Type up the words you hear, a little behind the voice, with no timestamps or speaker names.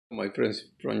My friends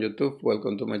from YouTube,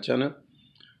 welcome to my channel.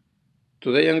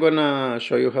 Today I'm gonna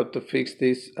show you how to fix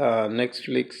this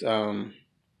Netflix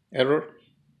error.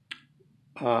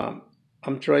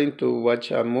 I'm trying to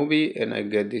watch a movie and I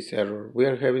get this error. We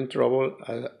are having trouble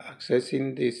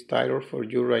accessing this title for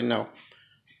you right now.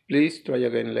 Please try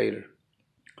again later.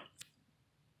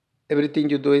 Everything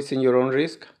you do is in your own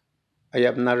risk. I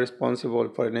am not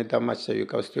responsible for any damage that you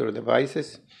cause to your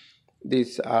devices.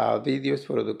 This video is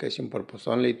for education purpose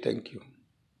only. Thank you.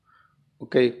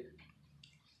 Okay.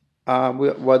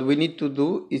 What we need to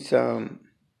do is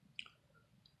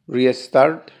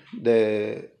restart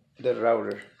the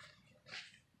router.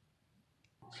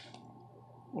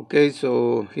 Okay,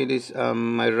 so here is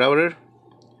my router.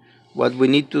 What we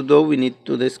need to do, we need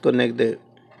to disconnect the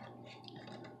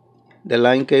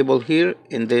line cable here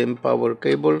and then power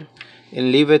cable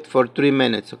and leave it for 3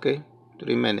 minutes. Okay,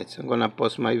 3 minutes. I'm gonna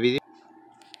pause my video.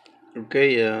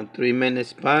 Okay, 3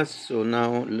 minutes passed, so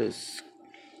now let's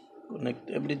connect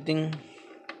everything.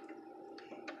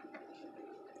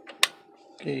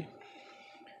 Okay,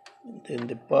 and then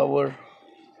the power.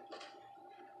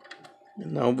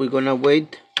 And now we're gonna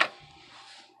wait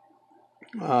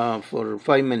for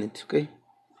 5 minutes. Okay,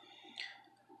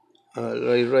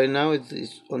 right now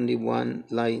it's only one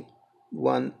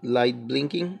light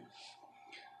blinking,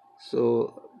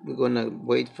 so we're gonna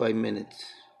wait 5 minutes.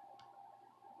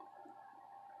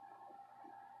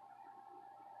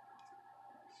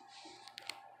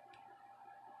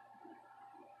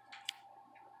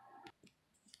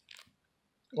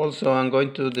 Also, I'm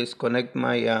going to disconnect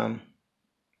my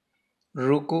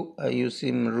Roku. I use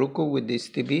Roku with this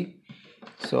TV,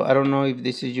 so I don't know if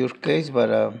this is your case,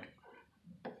 but I'm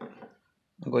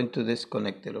going to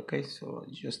disconnect it. Okay, so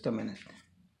just a minute.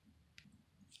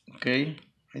 Okay,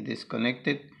 I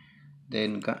disconnected,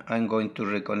 then I'm going to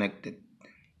reconnect it.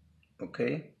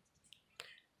 Okay,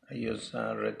 I just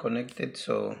reconnected,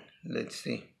 so let's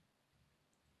see.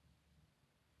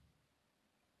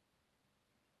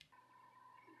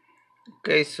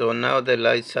 Okay, so now the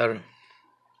lights are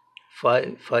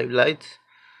five lights.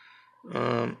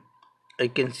 I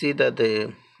can see that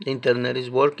the internet is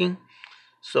working,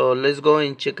 so let's go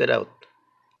and check it out.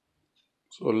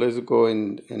 So let's go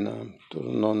and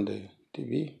turn on the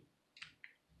TV.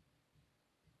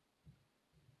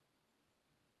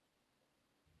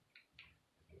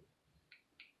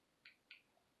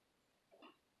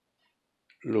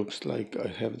 Looks like I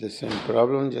have the same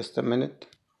problem. Just a minute.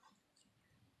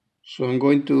 So I'm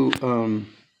going to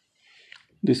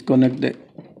disconnect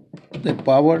the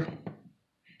power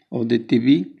of the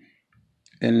TV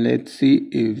and let's see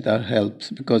if that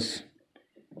helps, because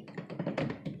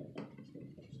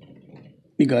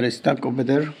we got it stuck over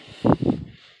there.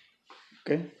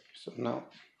 Okay, so now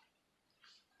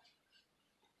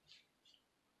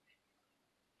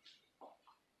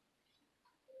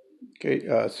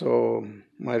so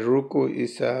my Roku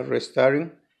is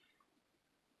restarting.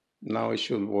 Now it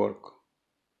should work.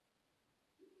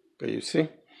 Okay, you see.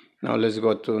 Now let's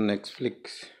go to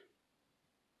Netflix.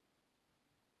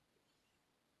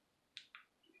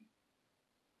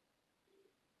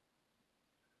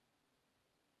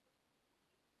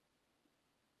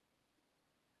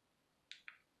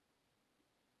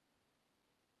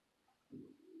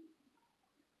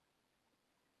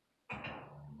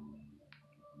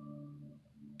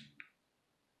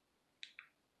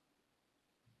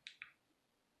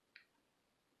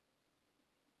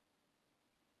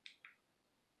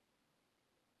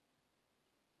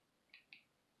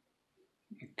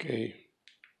 Okay.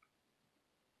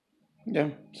 Yeah,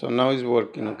 so now it's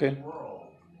working. Okay.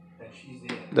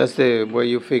 That's the way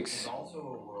you fix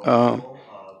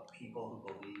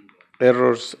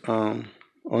errors on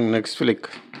Netflix.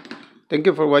 Thank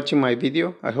you for watching my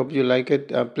video. I hope you like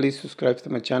it. Please subscribe to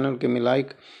my channel, give me a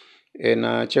like,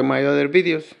 and check my other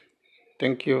videos.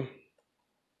 Thank you.